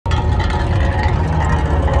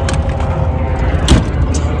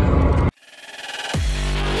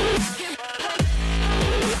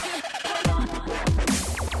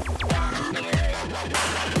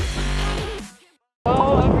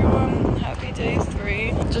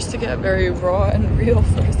just to get very raw and real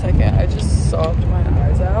for a second, I just sobbed my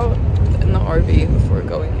eyes out in the RV before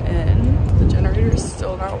going in. The generator is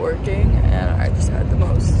still not working, and I just had the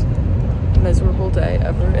most miserable day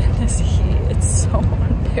ever in this heat. It's so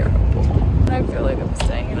unbearable. And I feel like I'm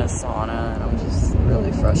staying in a sauna, and I'm just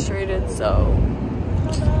really frustrated, so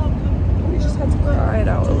we just had to cry it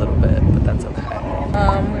out a little bit, but that's okay.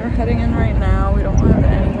 We're heading in right now. We don't have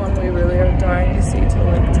anyone we really are dying to see till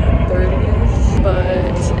like 10:30ish, but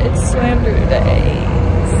it's Slander day,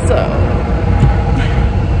 so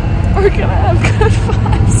we're gonna have good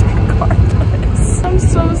vibes regardless. I'm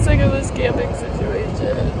so sick of this camping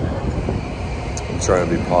situation. I'm trying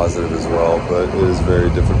to be positive as well, but it is very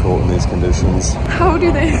difficult in these conditions. How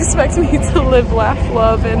do they expect me to live, laugh,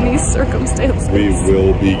 love in these circumstances? We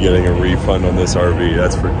will be getting a refund on this RV,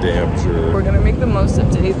 that's for damn sure. We're gonna make the most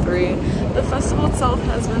of day 3. The festival itself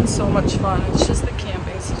has been so much fun. It's just the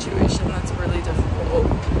camping situation that's really difficult.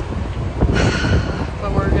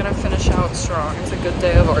 But we're gonna finish out strong. It's a good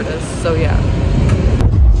day of artists, so yeah.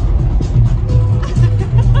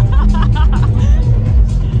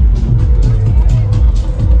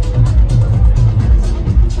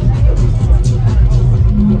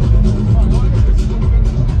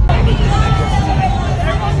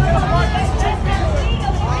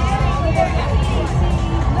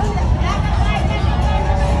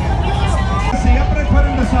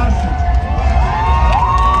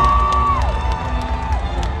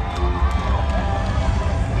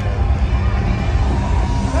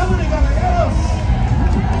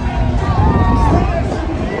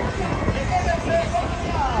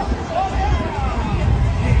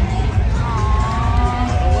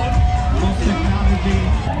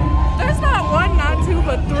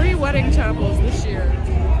 Chapels this year.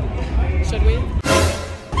 Should we?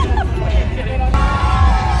 I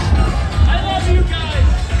love you guys.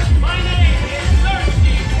 My name is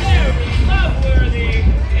Thirsty, Very Loveworthy,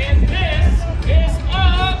 and this is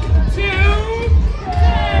Up to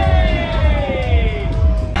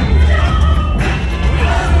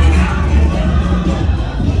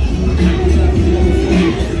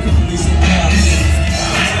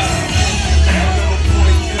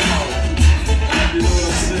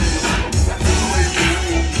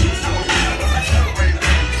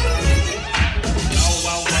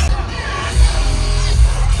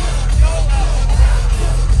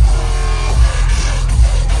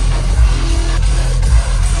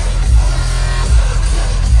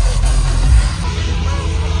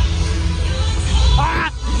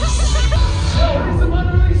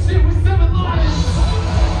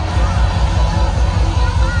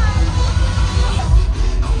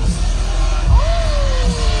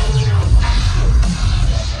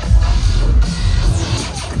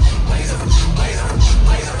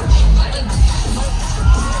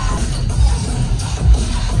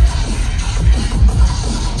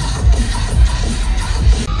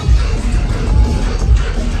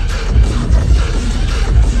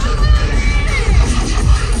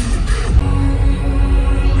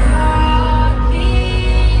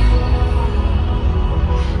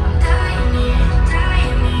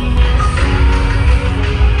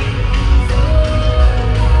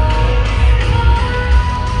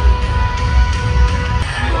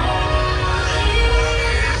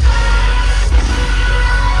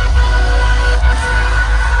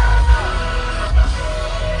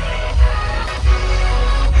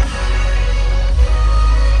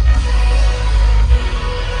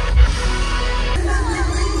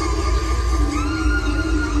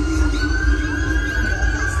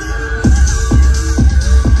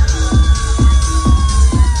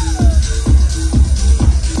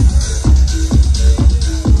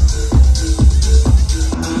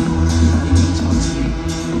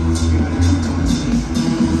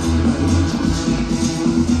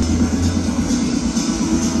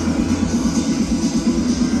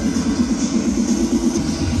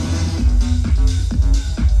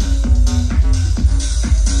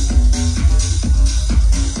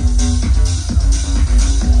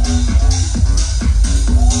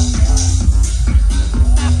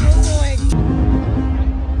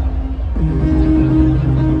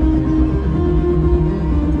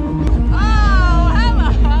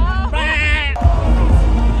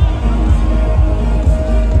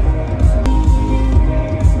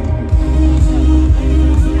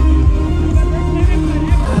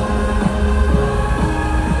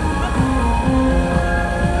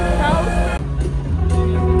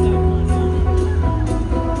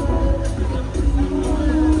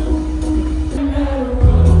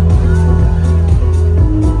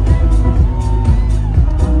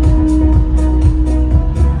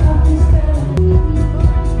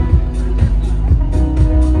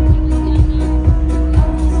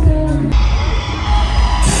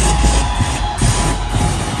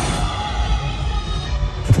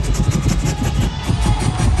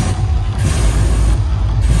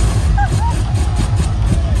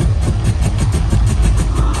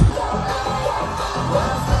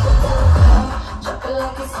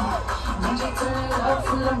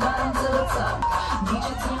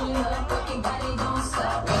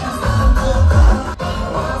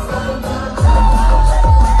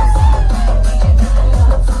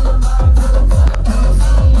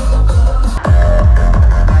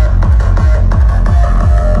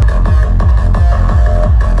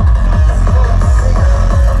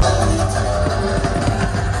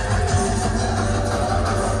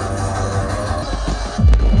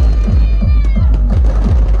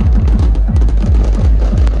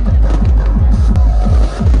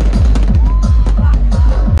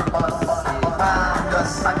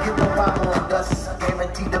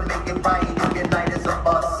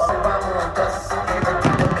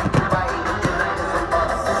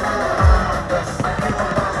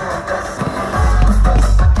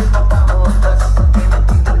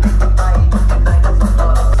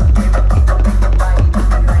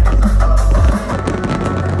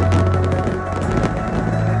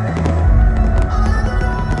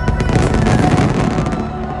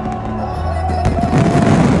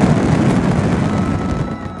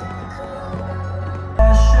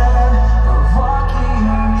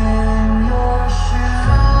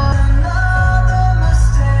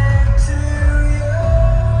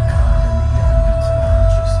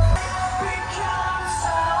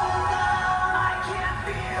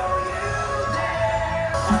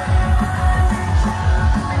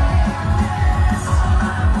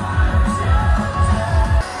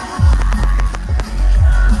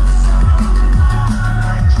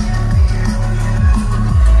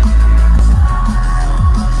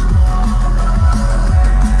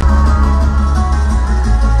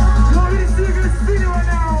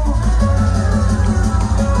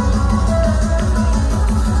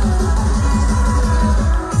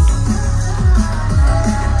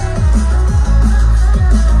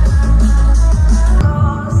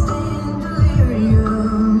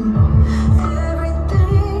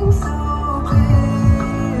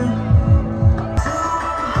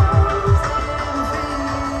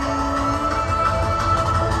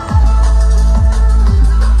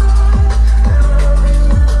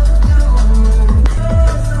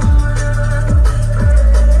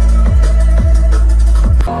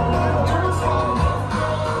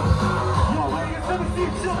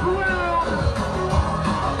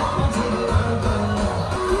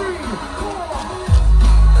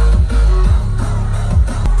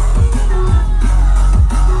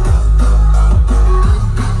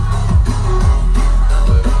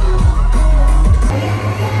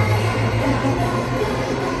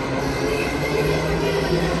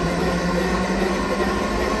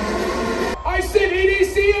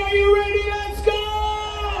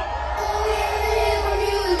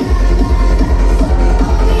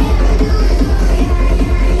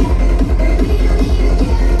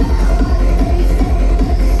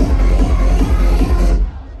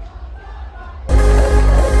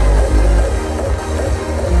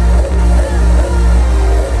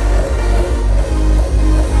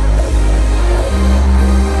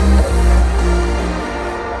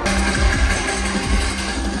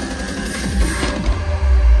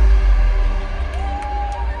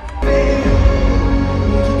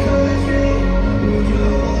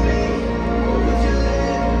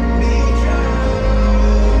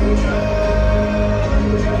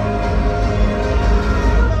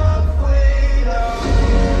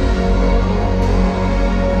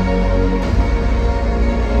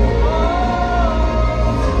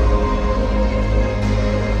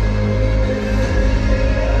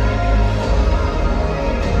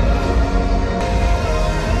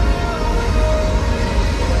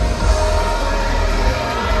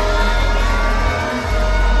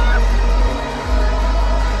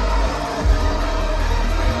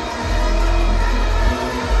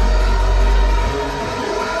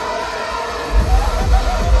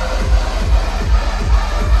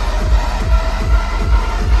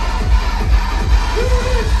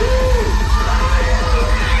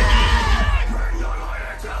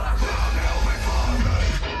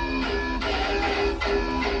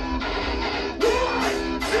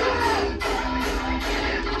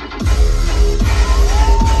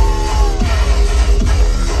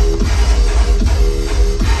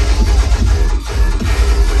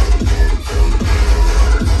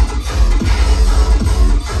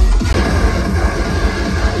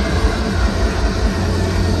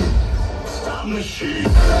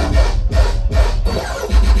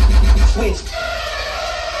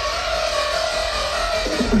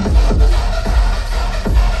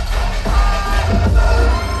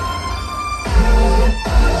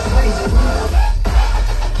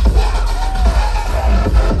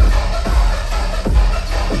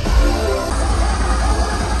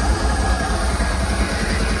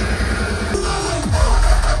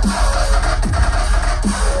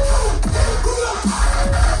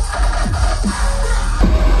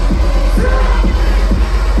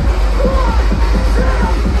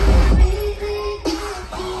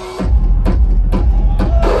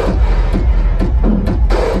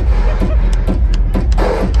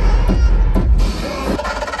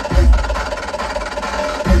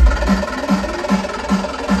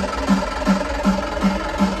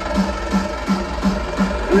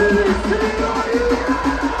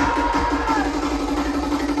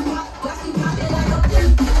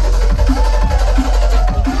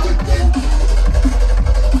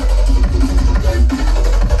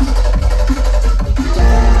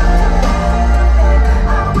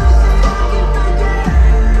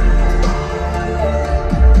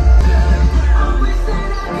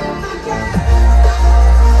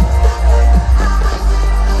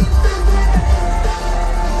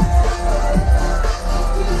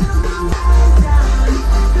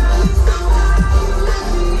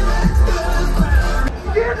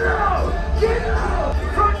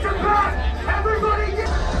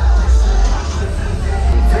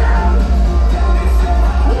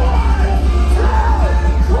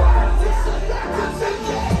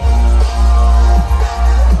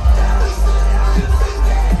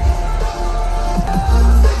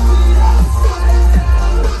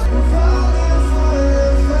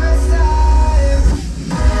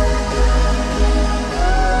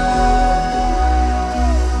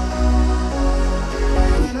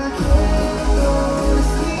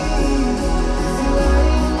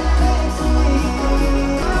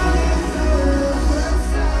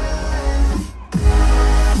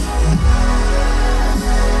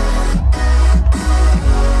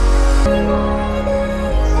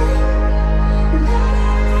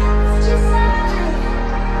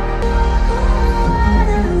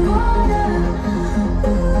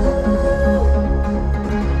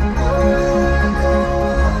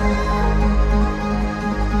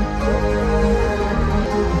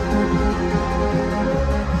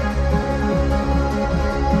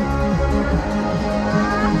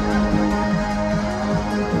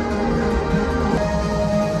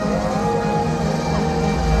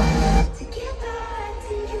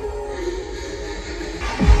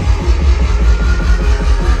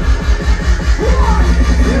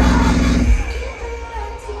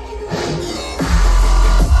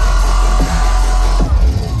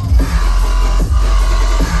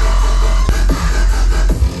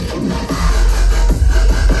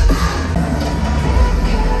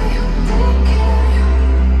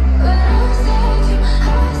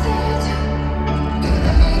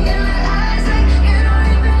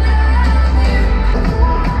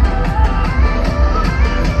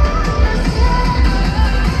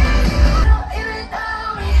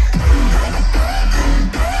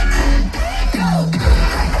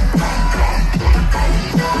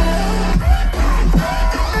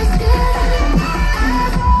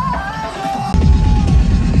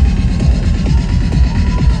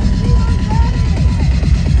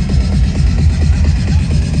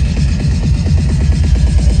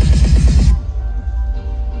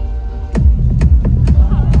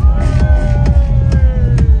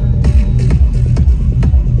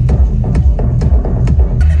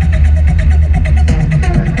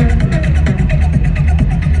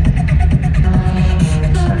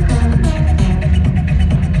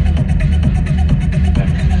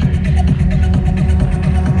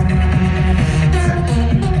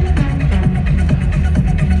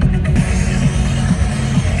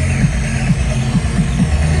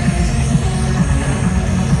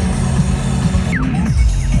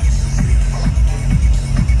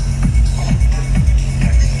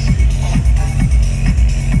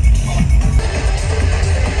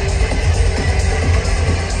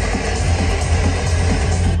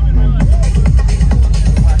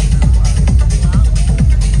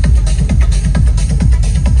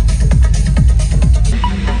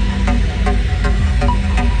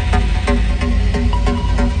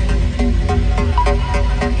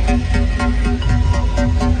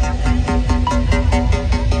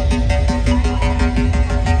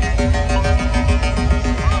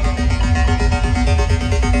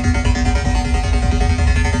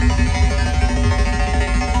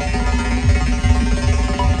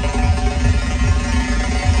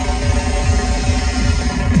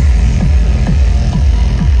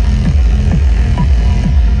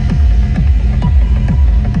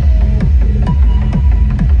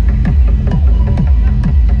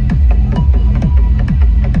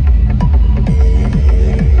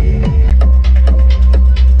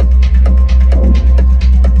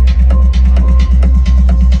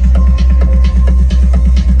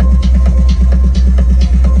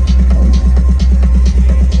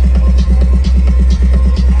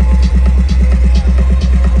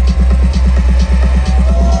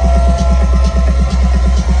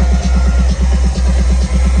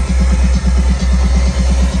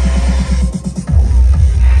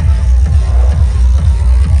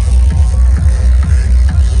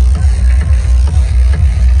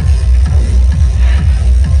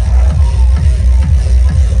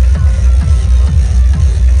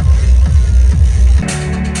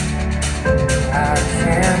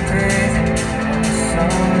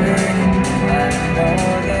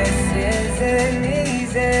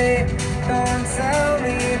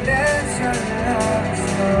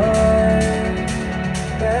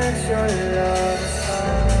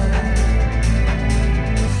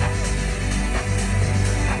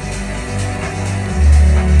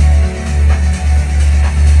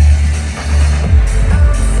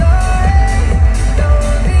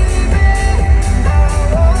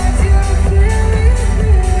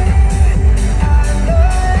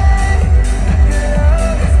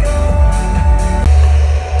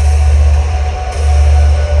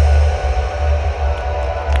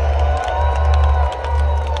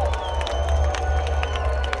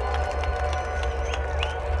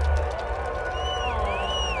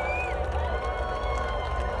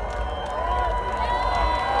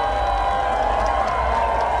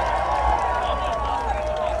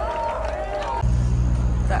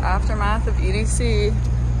see.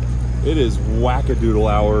 It is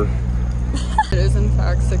wackadoodle hour. It is in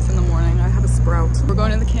fact 6 in the morning. I have a sprout. We're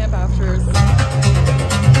going to the camp afters.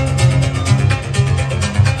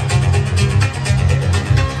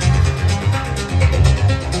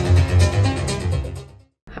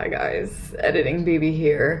 Hi guys, editing Bebe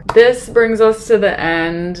here. This brings us to the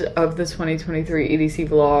end of the 2023 EDC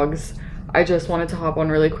vlogs. I just wanted to hop on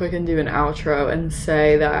really quick and do an outro and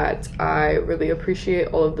say that I really appreciate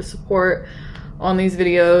all of the support on these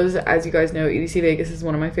videos. As you guys know, EDC Vegas is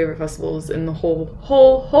one of my favorite festivals in the whole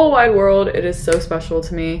wide world. It is so special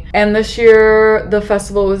to me. And this year, the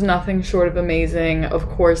festival was nothing short of amazing. Of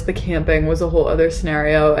course, the camping was a whole other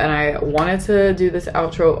scenario, and I wanted to do this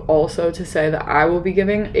outro also to say that I will be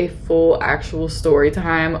giving a full actual story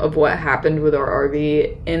time of what happened with our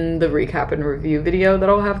RV in the recap and review video that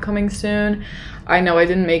I'll have coming soon. I know I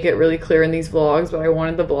didn't make it really clear in these vlogs, but I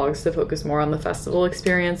wanted the vlogs to focus more on the festival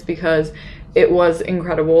experience because it was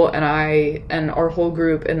incredible, and I and our whole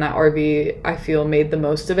group in that RV, I feel, made the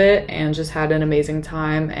most of it and just had an amazing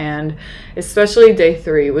time. And especially day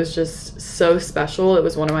 3 was just so special. It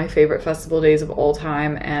was one of my favorite festival days of all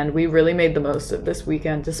time, and we really made the most of this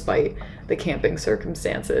weekend despite the camping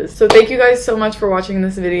circumstances. So thank you guys so much for watching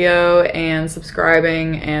this video and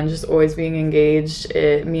subscribing and just always being engaged.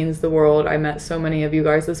 It means the world. I met so many of you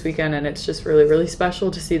guys this weekend, and it's just really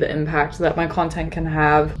special to see the impact that my content can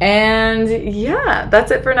have. And yeah, that's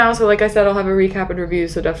it for now. So like I said, I'll have a recap and review,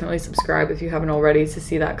 so definitely subscribe if you haven't already to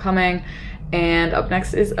see that coming. And up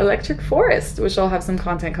next is Electric Forest, which I'll have some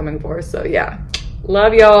content coming for. So yeah,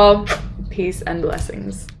 love y'all. Peace and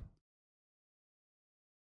blessings.